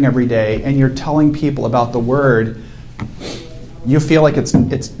praying every day and you're telling people about the Word, you feel like it's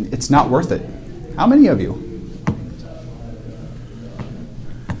not worth it? How many of you?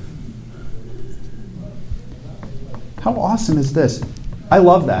 How awesome is this? I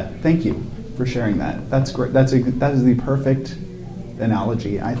love that. Thank you for sharing that. That's great. That is the perfect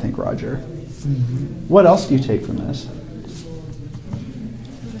analogy, I think, Roger. What else do you take from this?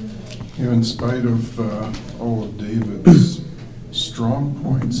 In spite of all of David's strong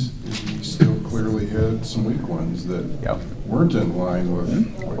points, he still clearly had some weak ones that weren't in line with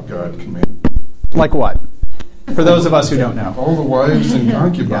what God commanded. Like what? For those of us who don't know. All the wives and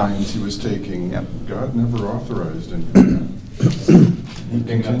concubines he was taking, God never authorized him. He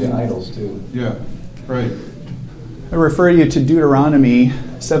picked up the idols too. Yeah, right. I refer you to Deuteronomy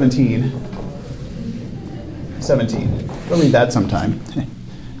 17. We'll read that sometime.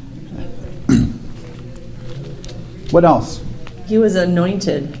 What else? He was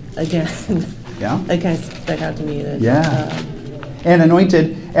anointed again. Yeah. Again, stuck out to me. That, and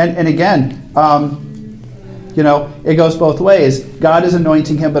anointed, and again, it goes both ways. God is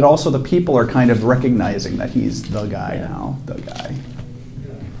anointing him, but also the people are kind of recognizing that he's the guy now, the guy.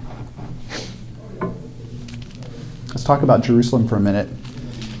 Let's talk about Jerusalem for a minute.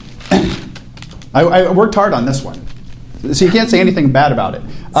 I worked hard on this one, so you can't say anything bad about it.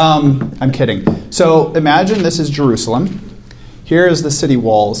 I'm kidding. So imagine this is Jerusalem. Here is the city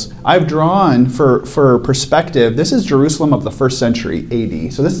walls. I've drawn for perspective, this is Jerusalem of the 1st century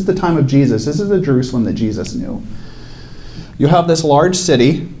AD. So this is the time of Jesus. This is the Jerusalem that Jesus knew. You have this large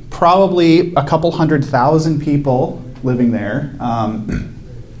city, probably a couple 100,000 people living there,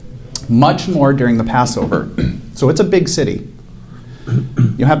 much more during the Passover. So it's a big city.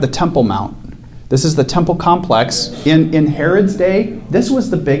 You have the Temple Mount. This is the temple complex. In Herod's day, this was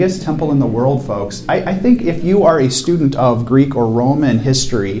the biggest temple in the world, folks. I think if you are a student of Greek or Roman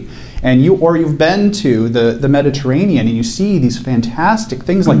history, and you've been to the Mediterranean and you see these fantastic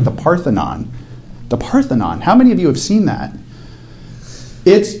things like the Parthenon. The Parthenon. How many of you have seen that?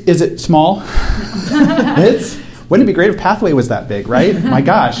 Is it small? Wouldn't it be great if Pathway was that big, right? My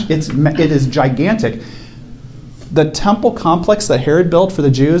gosh, it is gigantic. The temple complex that Herod built for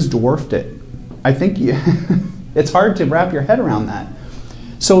the Jews dwarfed it. I think it's hard to wrap your head around that.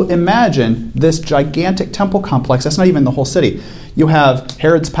 So imagine this gigantic temple complex. That's not even the whole city. You have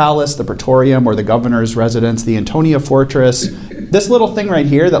Herod's palace, the Praetorium, or the governor's residence, the Antonia fortress. This little thing right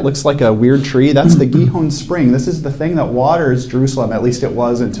here that looks like a weird tree, that's the Gihon Spring. This is the thing that waters Jerusalem. At least it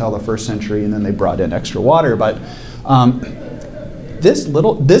was until the 1st century, and then they brought in extra water. But this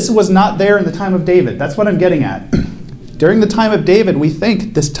was not there in the time of David. That's what I'm getting at. During the time of David, we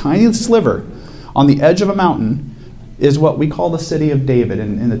think this tiny sliver on the edge of a mountain is what we call the city of David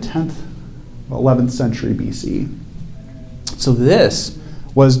in the 10th, 11th century BC. So this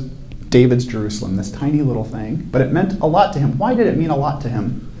was David's Jerusalem, this tiny little thing, but it meant a lot to him. Why did it mean a lot to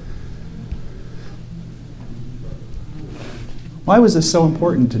him? Why was this so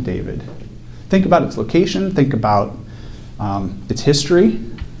important to David? Think about its location. Think about its history.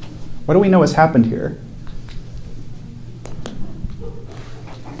 What do we know has happened here?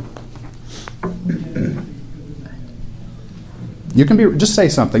 You can just say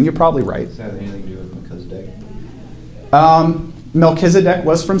something. You're probably right. Does that have anything to do with Melchizedek? Melchizedek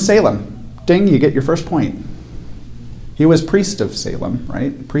was from Salem. Ding, you get your first point. He was priest of Salem,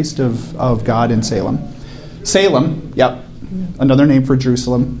 right? Priest of God in Salem. Salem, yep. Another name for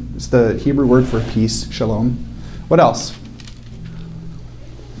Jerusalem. It's the Hebrew word for peace, shalom. What else?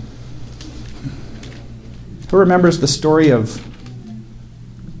 Who remembers the story of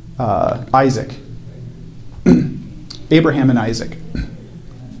Isaac? Abraham and Isaac.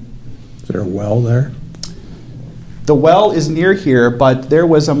 Is there a well there? The well is near here, but there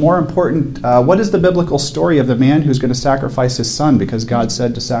was a more important... what is the biblical story of the man who's going to sacrifice his son because God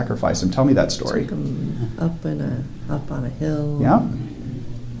said to sacrifice him? Tell me that story. Took him up on a hill. Yeah. I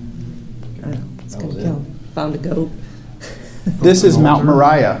don't know. It's That going was to it. kill him. Found a goat. This is Mount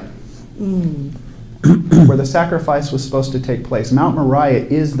Moriah, Mm. where the sacrifice was supposed to take place. Mount Moriah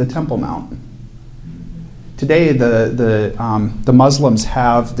is the Temple Mount. Today, the Muslims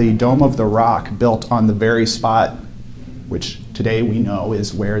have the Dome of the Rock built on the very spot, which today we know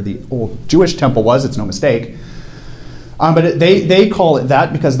is where the old Jewish temple was. It's no mistake. But they call it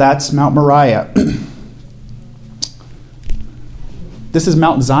that because that's Mount Moriah. This is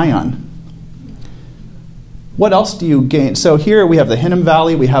Mount Zion. What else do you gain? So here we have the Hinnom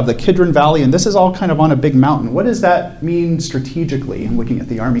Valley, we have the Kidron Valley, and this is all kind of on a big mountain. What does that mean strategically? I'm looking at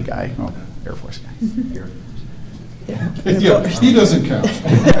the Army guy. Oh, Air Force guy. Yeah, he doesn't count.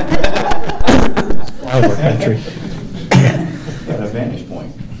 Our country. Got a vantage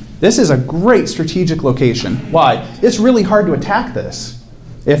point. This is a great strategic location. Why? It's really hard to attack this.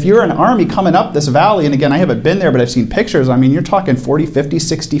 If you're an army coming up this valley, and again, I haven't been there, but I've seen pictures. I mean, you're talking 40, 50,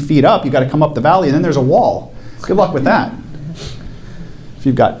 60 feet up. You've got to come up the valley, and then there's a wall. Good luck with that. If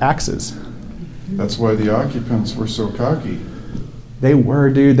you've got axes. That's why the occupants were so cocky. They were,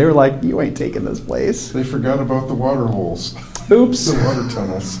 dude. They were like, you ain't taking this place. They forgot about the water holes, Oops. the water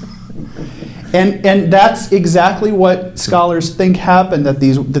tunnels. And that's exactly what scholars think happened, that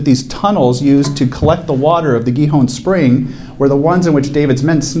these tunnels used to collect the water of the Gihon Spring were the ones in which David's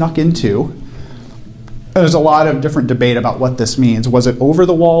men snuck into. There's a lot of different debate about what this means. Was it over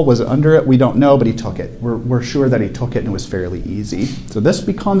the wall? Was it under it? We don't know, but he took it. We're sure that he took it and it was fairly easy. So this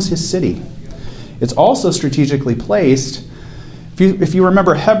becomes his city. It's also strategically placed. If you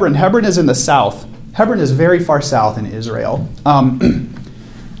remember Hebron is in the south. Hebron is very far south in Israel.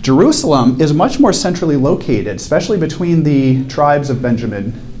 Jerusalem is much more centrally located, especially between the tribes of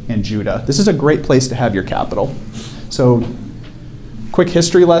Benjamin and Judah. This is a great place to have your capital. So, quick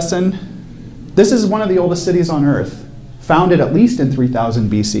history lesson. This is one of the oldest cities on earth, founded at least in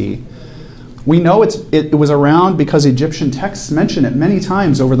 3000 BC. We know it was around because Egyptian texts mention it many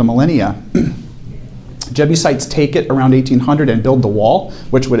times over the millennia. Jebusites take it around 1800 and build the wall,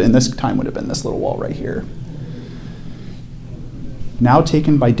 which would in this time would have been this little wall right here. Now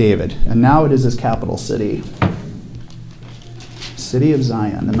taken by David, and now it is his capital city. City of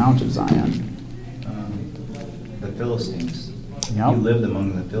Zion, the Mount of Zion. The Philistines. Yep. He lived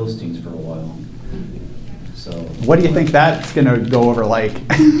among the Philistines for a while. So, What do you think that's going to go over like?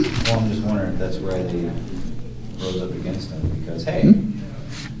 well, I'm just wondering if that's why they rose up against him, because, hey,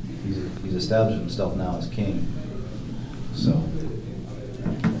 he's established himself now as king. So, I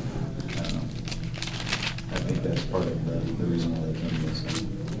don't know. I think that's part of the reason why they came against him.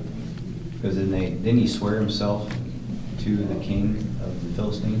 Because didn't he swear himself to the king of the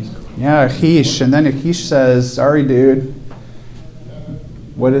Philistines? Yeah, Achish, and then Achish says, "Sorry, dude."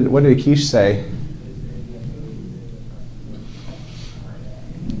 What did Achish say?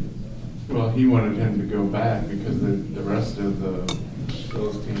 Well, he wanted him to go back because the rest of the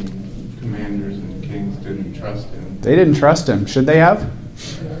Philistine commanders and kings didn't trust him. They didn't trust him. Should they have?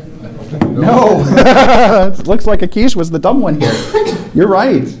 No. It looks like Achish was the dumb one here. You're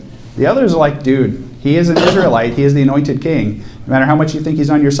right. The others are like, dude, he is an Israelite. He is the anointed king. No matter how much you think he's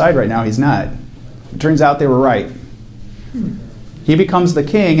on your side right now, he's not. It turns out they were right. He becomes the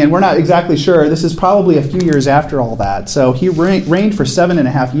king, and we're not exactly sure. This is probably a few years after all that. So he reigned for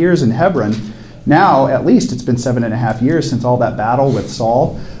 7.5 years in Hebron. Now, at least it's been 7.5 years since all that battle with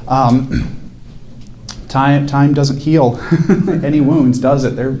Saul. Time doesn't heal any wounds, does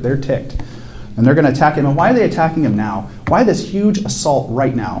it? They're ticked. And they're going to attack him. And why are they attacking him now? Why this huge assault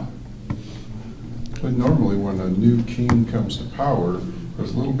right now? But normally when a new king comes to power,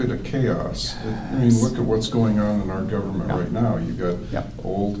 there's a little bit of chaos. I mean, look at what's going on in our government right now. You've got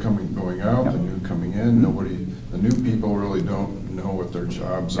old going out, the new coming in. the new people really don't know what their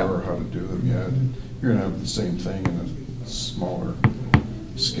jobs are or how to do them yet. You're going to have the same thing in a smaller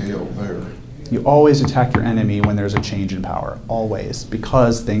scale there. You always attack your enemy when there's a change in power, always,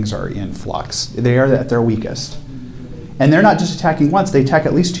 because things are in flux. They are at their weakest. And they're not just attacking once, they attack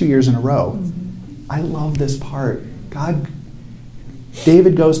at least 2 years in a row. I love this part.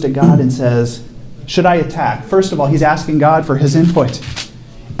 David goes to God and says, should I attack? First of all, he's asking God for his input.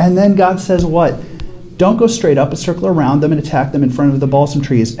 And then God says what? Don't go straight up, but circle around them and attack them in front of the balsam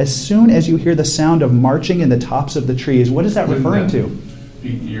trees. As soon as you hear the sound of marching in the tops of the trees, what is that referring to?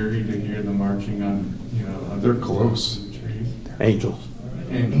 Be eerie to hear the marching on, They're close. The trees. Angels.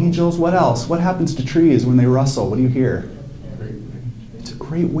 Angels, what else? What happens to trees when they rustle? What do you hear? Great wind. It's a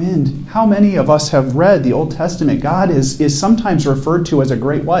great wind. How many of us have read the Old Testament? God is sometimes referred to as a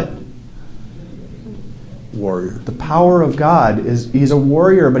great what? Warrior. The power of God he's a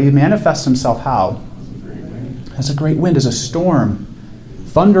warrior, but he manifests himself how? As a great wind, as a storm,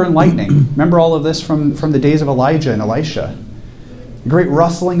 thunder and lightning. Remember all of this from the days of Elijah and Elisha. The great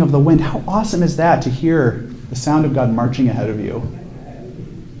rustling of the wind. How awesome is that to hear the sound of God marching ahead of you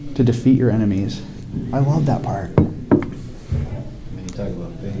to defeat your enemies? I love that part. When you talk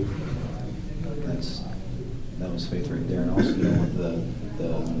about faith, that was faith right there, and also with the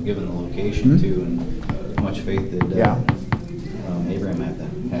given the location too, and how much faith did Abraham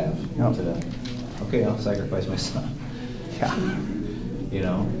have to. Okay, I'll sacrifice my son. Yeah.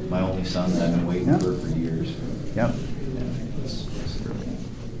 My only son that I've been waiting for years. Yep. Yeah, it's really...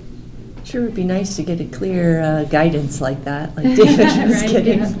 Sure would be nice to get a clear guidance like that, like David was Right,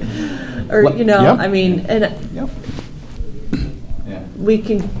 getting. yeah. Or, Yep. I mean, and Yep. Yeah. we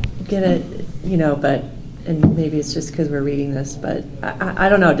can get it, but, and maybe it's just because we're reading this, but I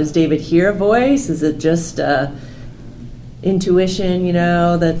don't know, does David hear a voice? Is it just intuition,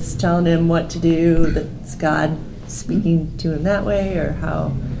 that's telling him what to do, that's God speaking to him that way, or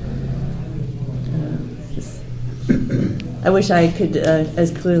how? I wish I could as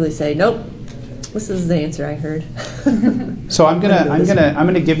clearly say, nope, this is the answer I heard. So I'm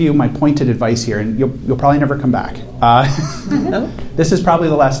gonna give you my pointed advice here, and you'll probably never come back. This is probably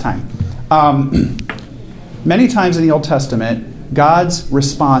the last time. Many times in the Old Testament, God's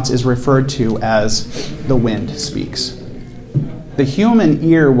response is referred to as the wind speaks. The human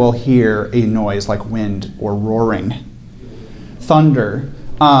ear will hear a noise like wind or roaring, thunder,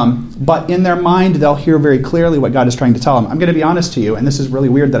 but in their mind they'll hear very clearly what God is trying to tell them. I'm going to be honest to you, and this is really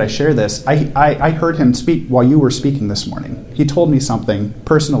weird that I share this. I heard him speak while you were speaking this morning. He told me something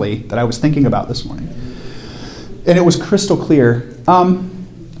personally that I was thinking about this morning, and it was crystal clear.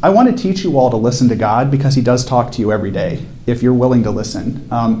 I want to teach you all to listen to God because he does talk to you every day if you're willing to listen.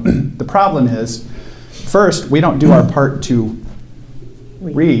 The problem is, first, we don't do our part to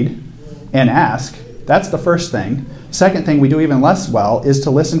read and ask. That's the first thing. Second thing we do even less well is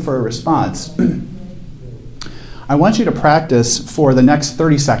to listen for a response. I want you to practice for the next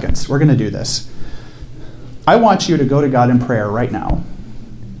 30 seconds. We're going to do this. I want you to go to God in prayer right now.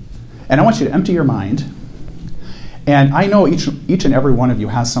 And I want you to empty your mind. And I know each and every one of you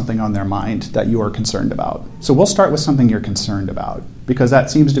has something on their mind that you are concerned about. So we'll start with something you're concerned about, because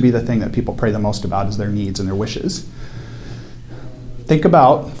that seems to be the thing that people pray the most about is their needs and their wishes. Think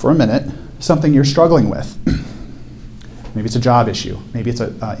about, for a minute, something you're struggling with. Maybe it's a job issue. Maybe it's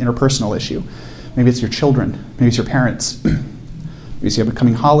an interpersonal issue. Maybe it's your children. Maybe it's your parents. Maybe it's the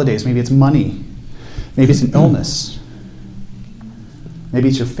upcoming holidays. Maybe it's money. Maybe it's an illness. Maybe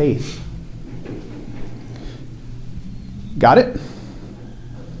it's your faith. Got it?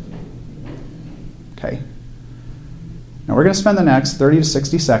 Okay. Now we're going to spend the next 30 to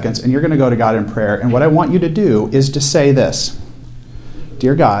 60 seconds, and you're going to go to God in prayer. And what I want you to do is to say this: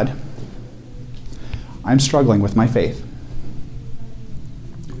 Dear God, I'm struggling with my faith.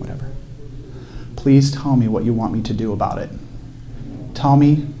 Whatever. Please tell me what you want me to do about it. Tell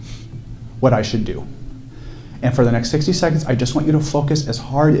me what I should do. And for the next 60 seconds, I just want you to focus as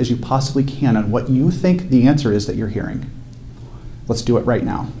hard as you possibly can on what you think the answer is that you're hearing. Let's do it right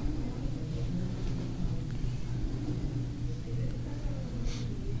now.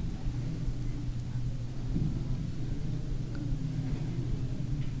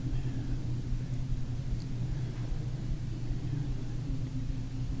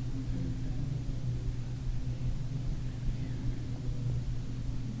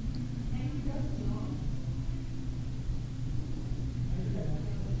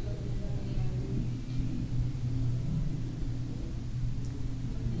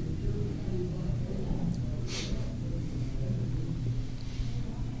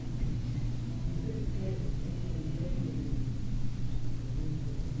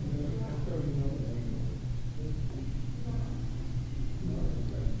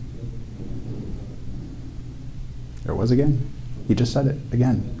 There it was again. He just said it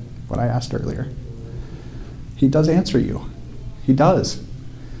again, what I asked earlier. He does answer you. He does.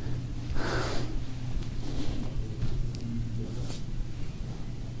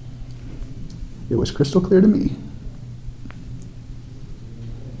 It was crystal clear to me.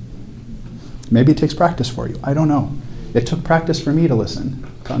 Maybe it takes practice for you. I don't know. It took practice for me to listen,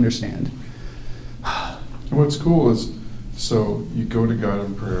 to understand. And what's cool is, so you go to God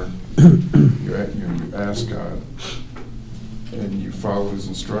in prayer, you ask God, and you follow His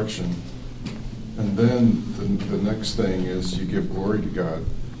instruction, and then the next thing is you give glory to God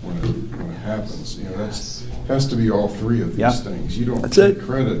when it happens. You know, that's has to be all three of these things. You don't take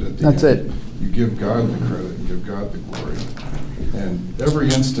credit at the end. That's it. You give God the credit and give God the glory. And every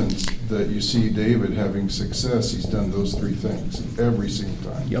instance that you see David having success, he's done those three things every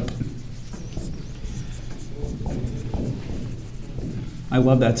single time. Yep. I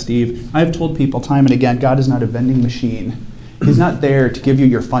love that, Steve. I've told people time and again, God is not a vending machine. He's not there to give you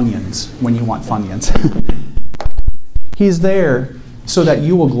your Funyuns when you want Funyuns. He's there so that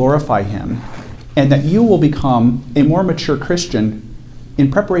you will glorify Him and that you will become a more mature Christian in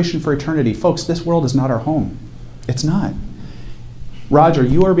preparation for eternity. Folks, this world is not our home. It's not. Roger,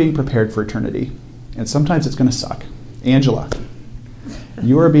 you are being prepared for eternity, and sometimes it's going to suck. Angela,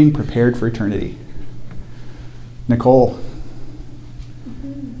 you are being prepared for eternity. Nicole,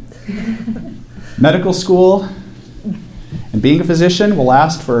 medical school and being a physician will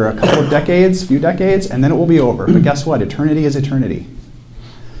last for a couple of decades, few decades, and then it will be over. But guess what? Eternity is eternity.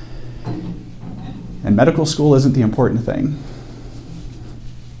 And medical school isn't the important thing.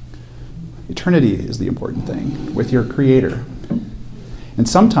 Eternity is the important thing with your Creator. And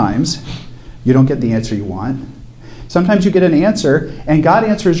sometimes you don't get the answer you want. Sometimes you get an answer and God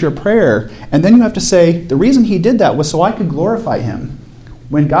answers your prayer, and then you have to say, the reason He did that was so I could glorify Him.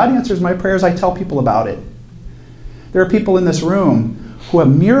 When God answers my prayers, I tell people about it. There are people in this room who have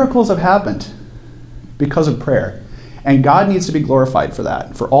miracles have happened because of prayer. And God needs to be glorified for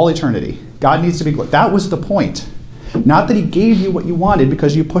that, for all eternity. God needs to be glorified. That was the point. Not that He gave you what you wanted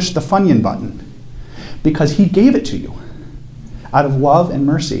because you pushed the Funyun button. Because He gave it to you out of love and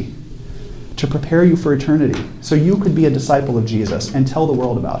mercy to prepare you for eternity so you could be a disciple of Jesus and tell the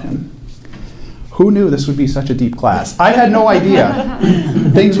world about Him. Who knew this would be such a deep class? I had no idea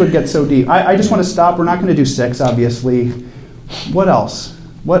things would get so deep. I just want to stop. We're not going to do 6, obviously. What else?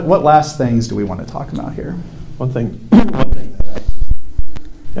 What last things do we want to talk about here? One thing that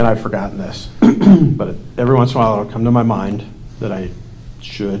and I've forgotten this, but every once in a while it'll come to my mind that I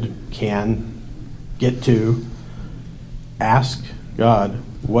can get to ask God,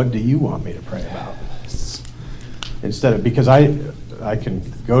 what do you want me to pray about? Instead of, because I can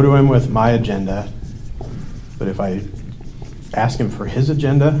go to Him with my agenda, but if I ask Him for His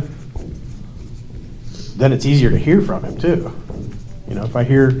agenda, then it's easier to hear from Him too. You know, if I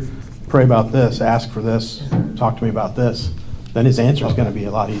hear, pray about this, ask for this, talk to me about this, then His answer is going to be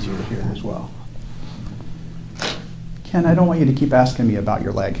a lot easier to hear as well. Ken, I don't want you to keep asking me about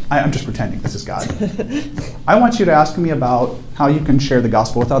your leg. I'm just pretending this is God. I want you to ask me about how you can share the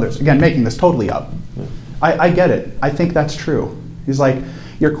gospel with others. Again, making this totally up. Yeah. I get it. I think that's true. He's like,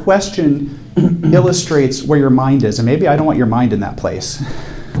 your question illustrates where your mind is, and maybe I don't want your mind in that place.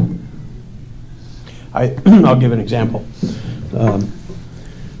 I'll give an example.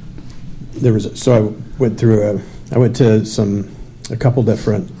 I went to a couple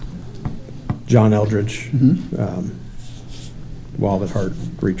different John Eldridge Wild at Heart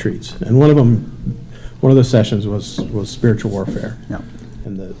retreats, and one of the sessions was spiritual warfare. Yeah.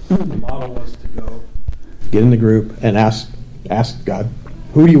 And the model was to go get in the group and ask God,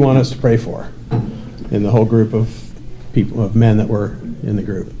 who do you want us to pray for? In the whole group of people, of men that were in the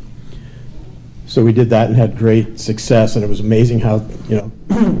group. So we did that and had great success, and it was amazing how,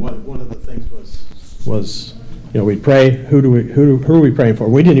 one of the things was we'd pray, who are we praying for?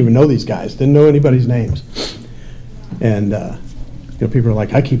 We didn't even know these guys, didn't know anybody's names. And people are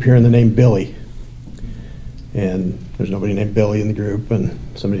like, I keep hearing the name Billy. And there's nobody named Billy in the group, and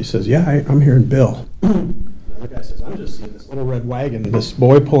somebody says, yeah, I'm hearing Bill. The other guy says, I'm just seeing this little red wagon, this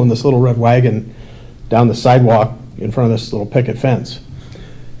boy pulling this little red wagon down the sidewalk in front of this little picket fence.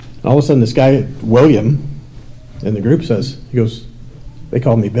 And all of a sudden, this guy, William, in the group he goes, they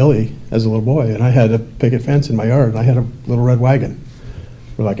called me Billy as a little boy, and I had a picket fence in my yard, and I had a little red wagon.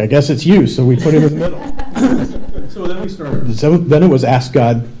 We're like, I guess it's you, so we put him in the middle. So then we started. So then it was ask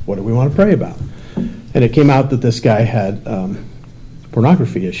God, what do we want to pray about? And it came out that this guy had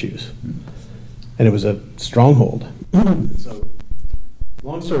pornography issues, and it was a stronghold. So,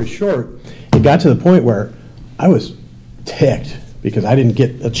 long story short, it got to the point where I was ticked because I didn't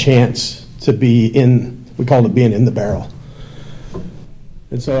get a chance to be in We called it being in the barrel.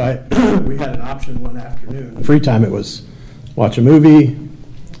 And so we had an option one afternoon. Free time, it was watch a movie,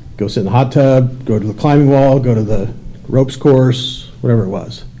 go sit in the hot tub, go to the climbing wall, go to the ropes course, whatever it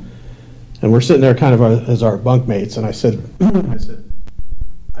was. And we're sitting there kind of as our bunkmates, and I said,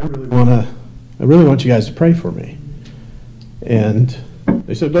 I really want you guys to pray for me. And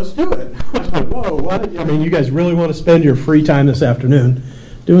they said, let's do it. I was like, whoa, what? I mean, you guys really want to spend your free time this afternoon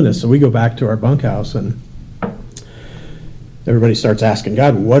doing this? So we go back to our bunkhouse, and everybody starts asking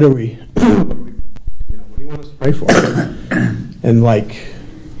God, what do you want us to pray for? And like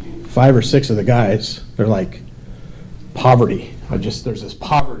 5 or 6 of the guys, they're like, poverty. There's this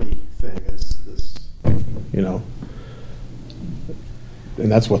poverty thing, this,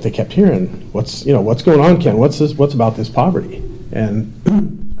 and that's what they kept hearing. What's going on, Ken? What's about this poverty? And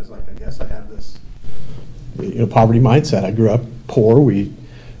I was like, I guess I have this, poverty mindset. I grew up poor. We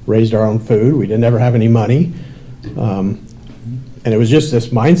raised our own food. We didn't ever have any money. And it was just this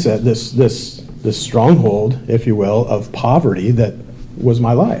mindset, this stronghold, if you will, of poverty that was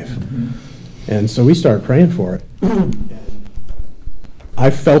my life. And so we started praying for it. I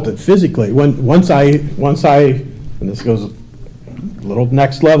felt it physically. Once I, and this goes a little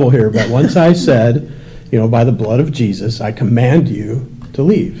next level here, but once I said, by the blood of Jesus, I command you to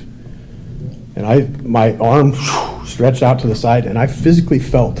leave. And my arm stretched out to the side, and I physically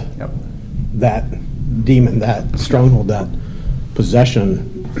felt that demon, that stronghold, that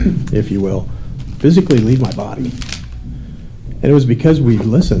possession, if you will, physically leave my body. And it was because we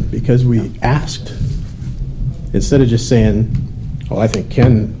listened, because we asked. Instead of just saying, oh, I think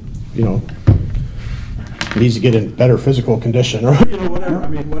Ken, needs to get in better physical condition, or whatever. I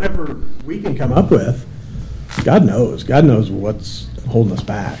mean, whatever we can come up with, God knows. God knows what's holding us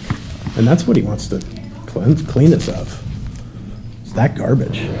back. And that's what he wants to clean us of. It's that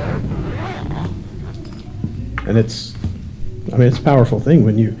garbage. And it's a powerful thing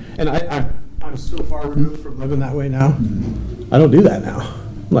when you, and I'm so far removed from living that way now. I don't do that now.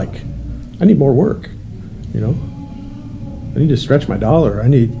 Like, I need more work, I need to stretch my dollar. I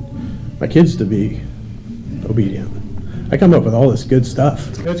need my kids to be obedient. I come up with all this good stuff.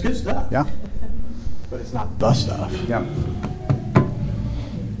 It's good stuff. Yeah. But it's not the stuff. Yeah.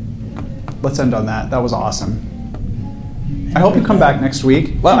 Let's end on that. That was awesome. I hope you come back next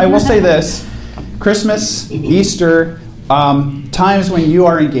week. Well, I will say this. Christmas, Easter, times when you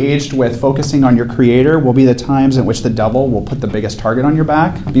are engaged with focusing on your Creator will be the times in which the devil will put the biggest target on your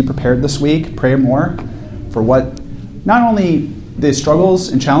back. Be prepared this week. Pray more for what, not only the struggles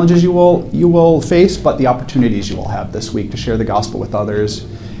and challenges you will face, but the opportunities you will have this week to share the gospel with others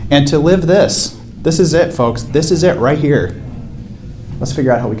and to live this. This is it, folks. This is it right here. Let's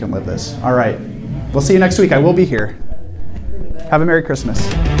figure out how we can live this. All right. We'll see you next week. I will be here. Have a Merry Christmas.